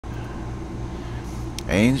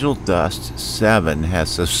Angel Dust 7 has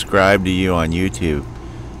subscribed to you on YouTube.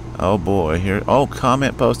 Oh boy, here. Oh,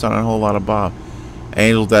 comment post on a whole lot of Bob.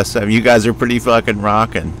 Angel Dust 7, you guys are pretty fucking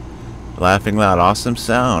rocking. Laughing loud, awesome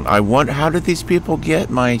sound. I wonder, how did these people get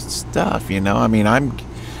my stuff? You know, I mean, how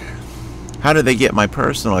did they get my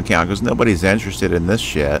personal account? Because nobody's interested in this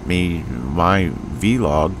shit. My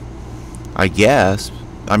vlog, I guess.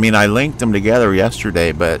 I mean, I linked them together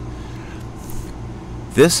yesterday, but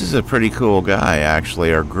this is a pretty cool guy,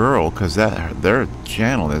 actually, or girl, because their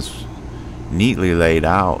channel is neatly laid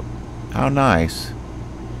out. How nice.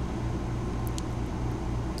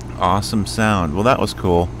 Awesome sound. Well, that was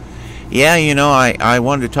cool. Yeah, you know, I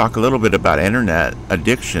wanted to talk a little bit about internet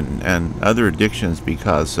addiction and other addictions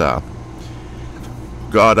because, God,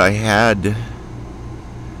 I had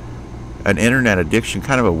an internet addiction,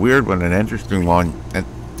 kind of a weird one, an interesting one,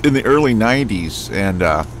 in the early 90s, and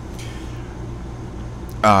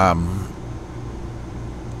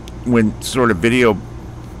when sort of video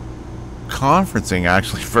conferencing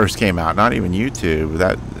actually first came out, not even YouTube,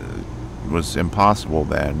 that was impossible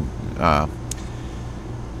then.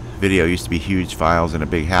 Video used to be huge files and a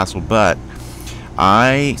big hassle, but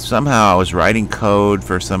I was writing code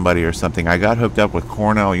for somebody or something. I got hooked up with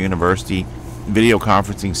Cornell University video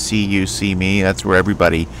conferencing, See Me. That's where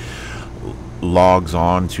everybody logs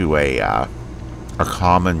on to a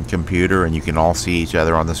common computer and you can all see each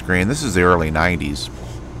other on the screen. This is the early 90s,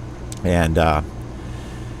 and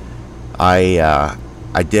I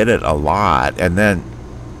did it a lot. And then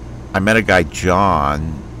I met a guy,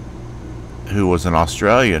 John, who was an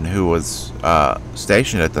Australian who was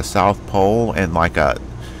stationed at the South Pole in like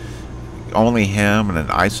only him and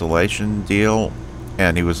an isolation deal,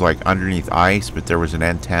 and he was like underneath ice, but there was an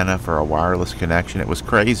antenna for a wireless connection. It was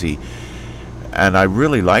crazy, and I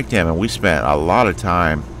really liked him, and we spent a lot of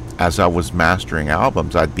time. As I was mastering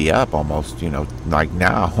albums, I'd be up almost, you know, like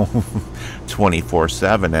now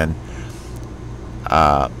 24/7, and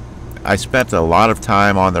I spent a lot of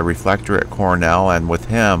time on the reflector at Cornell, and with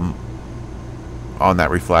him on that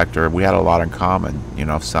reflector, we had a lot in common, you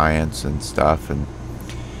know, science and stuff, and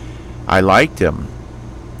I liked him.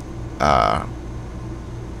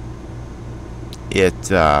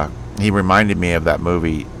 He reminded me of that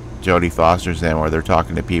movie Jodie Foster's in, where they're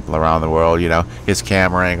talking to people around the world, you know, his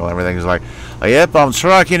camera angle, everything is like, yep, I'm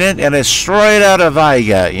trucking it, and it's straight out of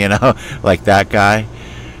Vega, you know, like that guy,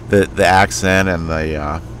 the accent and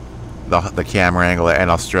the camera angle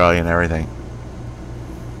and Australian and everything.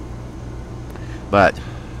 But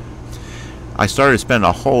I started spending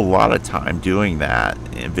a whole lot of time doing that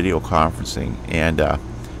in video conferencing, and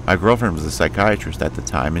my girlfriend was a psychiatrist at the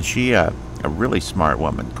time, and she a really smart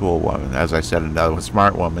woman, cool woman. As I said, another one,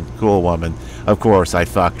 smart woman, cool woman. Of course, I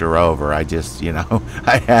fucked her over. I just, you know,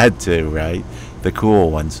 I had to, right? The cool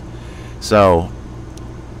ones. So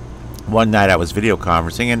one night I was video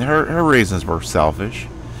conferencing, and her reasons were selfish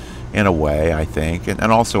in a way, I think, and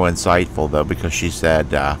also insightful, though, because she said,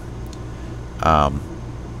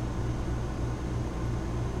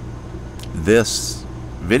 this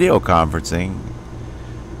video conferencing,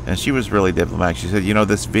 and she was really diplomatic. She said, you know,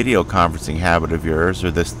 this video conferencing habit of yours, or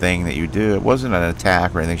this thing that you do, it wasn't an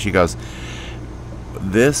attack or anything. She goes,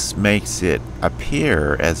 this makes it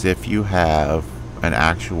appear as if you have an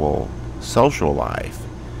actual social life.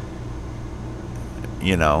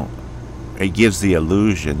 You know, it gives the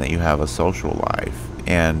illusion that you have a social life.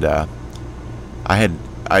 And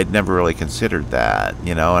I'd never really considered that,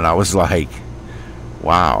 you know, and I was like,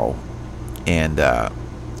 wow. And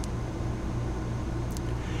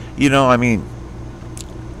you know, I mean,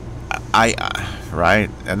 right,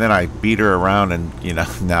 and then I beat her around, and you know,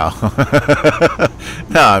 no.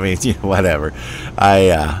 No, I mean, you know, whatever.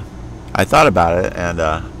 I thought about it, and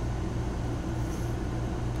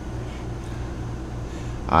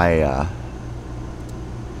I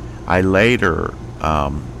later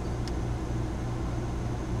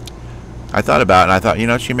I thought about it, and I thought, you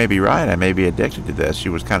know, she may be right. I may be addicted to this. She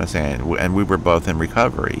was kind of saying, and we were both in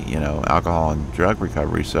recovery, you know, alcohol and drug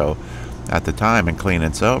recovery. So at the time, and clean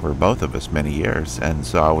and sober, both of us, many years. And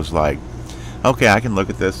so I was like, okay, I can look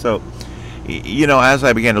at this. So, you know, as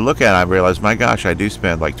I began to look at it, I realized, my gosh, I do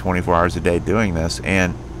spend like 24 hours a day doing this.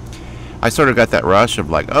 And I sort of got that rush of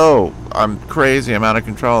like, oh, I'm crazy, I'm out of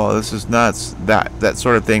control, this is nuts. That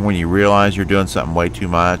sort of thing when you realize you're doing something way too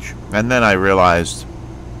much. And then I realized,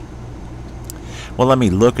 well, let me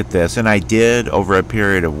look at this, and I did over a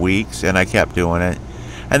period of weeks, and I kept doing it,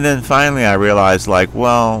 and then finally I realized, like,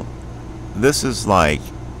 well, this is like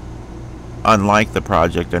unlike the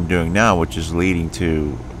project I'm doing now, which is leading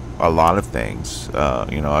to a lot of things,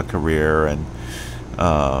 you know, a career and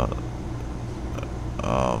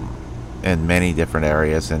in many different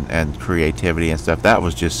areas, and creativity and stuff. That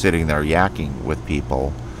was just sitting there yakking with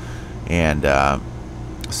people. And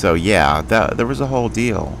so yeah, there was a whole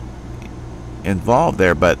deal involved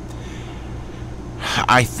there. But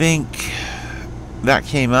I think that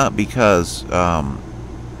came up because I've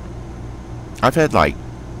had like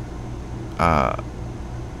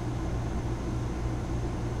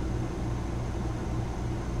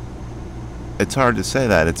it's hard to say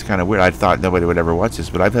that. It's kind of weird. I thought nobody would ever watch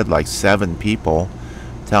this, but I've had like 7 people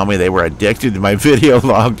tell me they were addicted to my video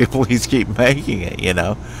log to please keep making it, you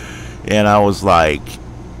know. And I was like,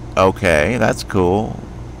 okay, that's cool,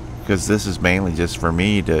 because this is mainly just for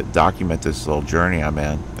me to document this little journey I'm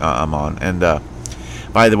on. And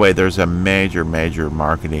by the way, there's a major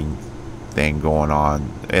marketing thing going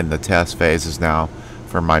on in the test phases now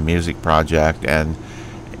for my music project, and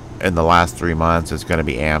in the last 3 months it's going to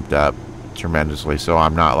be amped up tremendously. So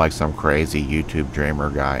I'm not like some crazy YouTube dreamer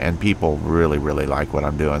guy, and people really like what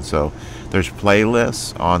I'm doing. So there's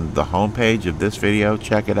playlists on the homepage of this video.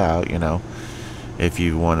 Check it out, you know, if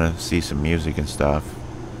you want to see some music and stuff.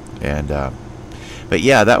 And but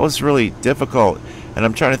yeah, that was really difficult. And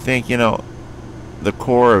I'm trying to think, you know, the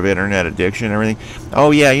core of internet addiction and everything.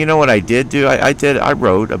 Oh yeah, you know what I did do? I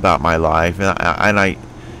wrote about my life, and I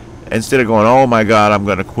instead of going, oh my God, I'm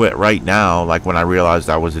going to quit right now, like when I realized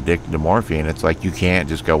I was addicted to morphine, it's like you can't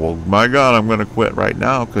just go, well, my God, I'm going to quit right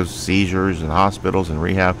now, because seizures and hospitals and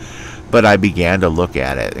rehab. But I began to look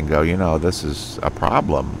at it and go, you know, this is a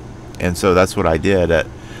problem. And so that's what I did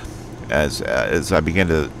as I began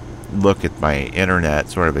to look at my internet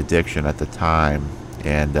sort of addiction at the time.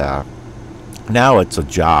 And now it's a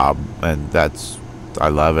job, and I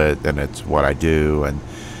love it, and it's what I do, and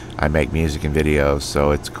I make music and videos,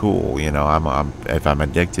 so it's cool, you know. If I'm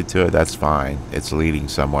addicted to it, that's fine. It's leading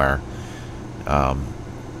somewhere. But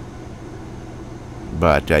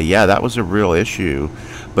yeah, that was a real issue.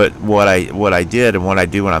 But what I did, and what I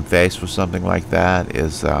do when I'm faced with something like that,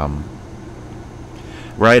 is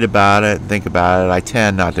write about it, think about it. I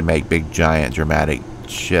tend not to make big, giant, dramatic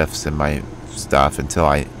shifts in my stuff until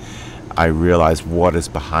I realize what is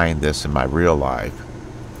behind this in my real life.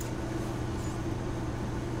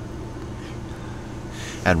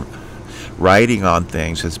 And writing on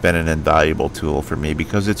things has been an invaluable tool for me,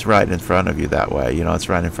 because it's right in front of you that way. You know, it's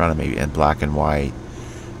right in front of me in black and white,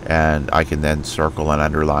 and I can then circle and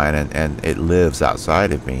underline, and it lives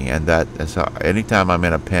outside of me. And that is how, anytime I'm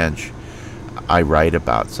in a pinch, I write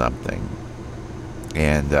about something.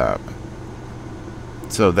 And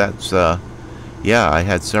so that's yeah, I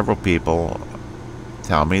had several people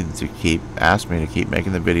tell me ask me to keep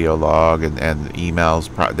making the video log, and emails.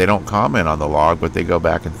 They don't comment on the log, but they go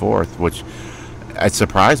back and forth, which it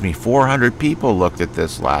surprised me. 400 people looked at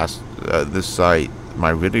this this site,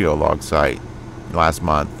 my video log site, last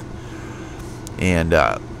month. And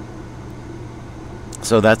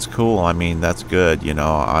so that's cool. I mean, that's good, you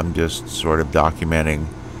know. I'm just sort of documenting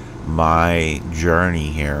my journey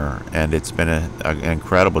here, and it's been an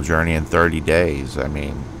incredible journey in 30 days. I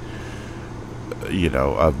mean, you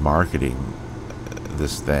know, of marketing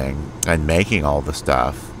this thing and making all the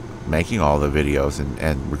stuff, making all the videos,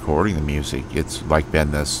 and recording the music. It's like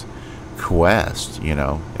been this quest, you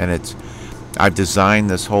know. And I've designed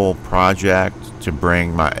this whole project to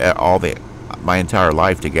bring my entire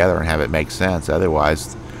life together and have it make sense.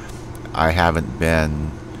 Otherwise, I haven't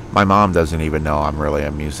been. My mom doesn't even know I'm really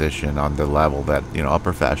a musician on the level that, you know, a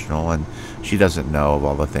professional, and she doesn't know of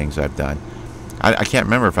all the things I've done. I can't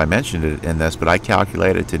remember if I mentioned it in this, but I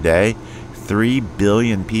calculated today 3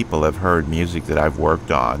 billion people have heard music that I've worked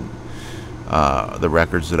on, the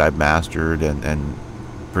records that I've mastered and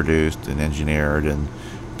produced and engineered and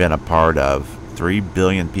been a part of. 3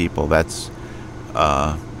 billion people. That's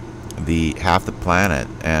half the planet.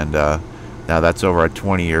 And now that's over a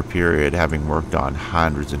 20-year period, having worked on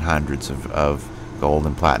hundreds and hundreds of gold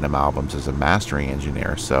and platinum albums as a mastering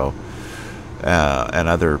engineer. So and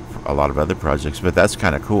a lot of other projects, but that's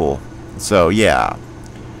kind of cool. So yeah,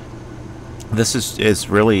 this is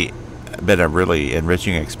really been a really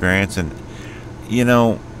enriching experience. And you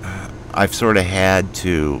know, I've sort of had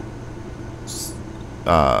to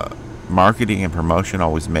marketing and promotion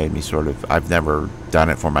always made me sort of, I've never done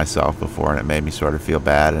it for myself before, and it made me sort of feel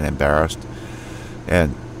bad and embarrassed.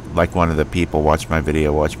 And like one of the people, watch my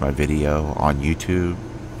video on YouTube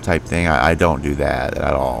type thing. I don't do that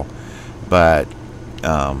at all. But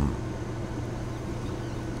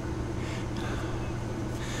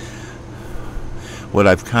what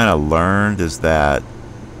I've kind of learned is that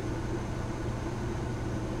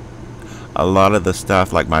a lot of the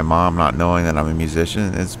stuff, like my mom not knowing that I'm a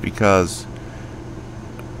musician, it's because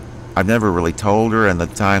I've never really told her, and the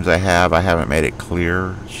times I haven't made it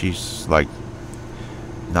clear. She's like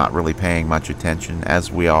not really paying much attention, as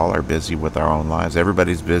we all are busy with our own lives.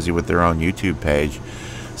 Everybody's busy with their own YouTube page,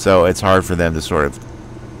 so it's hard for them to sort of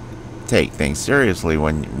take things seriously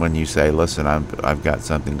when you say, listen, I've got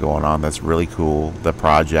something going on that's really cool, the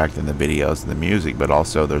project and the videos and the music, but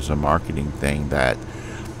also there's a marketing thing that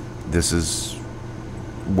this is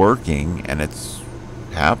working and it's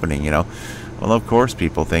happening, you know. Well, of course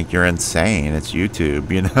people think you're insane. It's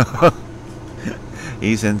YouTube, you know.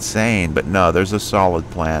 He's insane. But no, there's a solid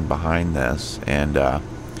plan behind this, and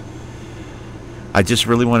I just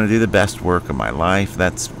really want to do the best work of my life.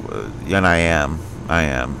 And I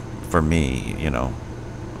am for me, you know,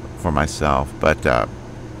 for myself. But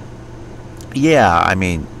yeah, I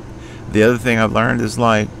mean, the other thing I've learned is,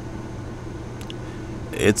 like,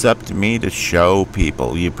 it's up to me to show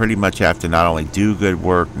people. You pretty much have to not only do good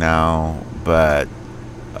work now, but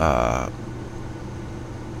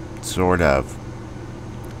sort of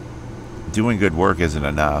doing good work isn't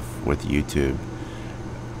enough with YouTube.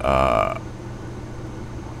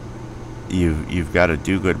 You've got to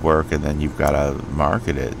do good work, and then you've got to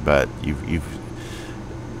market it. But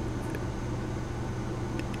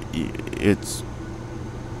it's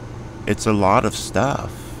a lot of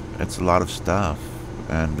stuff. It's a lot of stuff,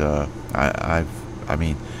 and I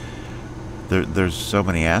mean, there's so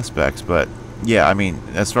many aspects. But yeah, I mean,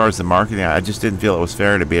 as far as the marketing, I just didn't feel it was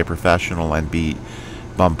fair to be a professional and be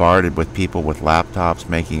bombarded with people with laptops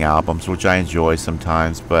making albums, which I enjoy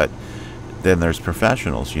sometimes, but then there's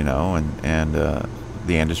professionals, you know, and the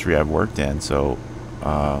industry I've worked in. So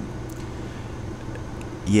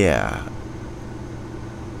yeah,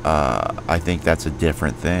 I think that's a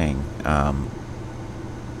different thing,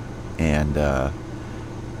 and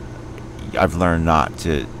I've learned not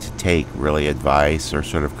to take really advice or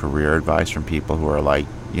sort of career advice from people who are like,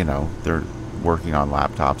 you know, they're working on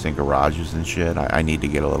laptops in garages and shit. I need to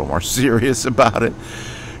get a little more serious about it,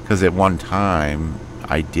 because at one time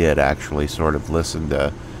I did actually sort of listen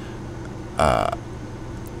to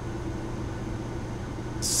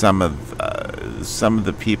some of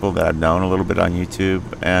the people that I've known a little bit on YouTube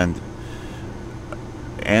and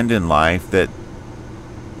in life that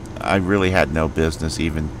I really had no business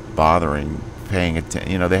even bothering paying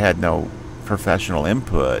attention. You know, they had no professional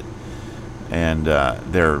input, and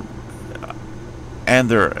they're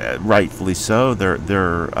rightfully so. They're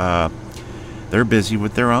busy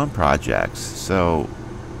with their own projects. So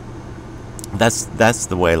that's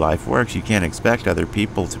the way life works. You can't expect other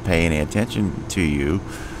people to pay any attention to you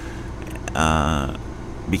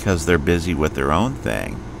because they're busy with their own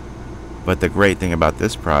thing. But the great thing about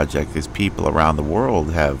this project is people around the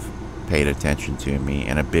world have paid attention to me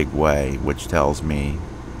in a big way, which tells me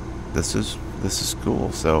this is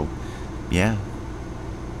cool. So yeah,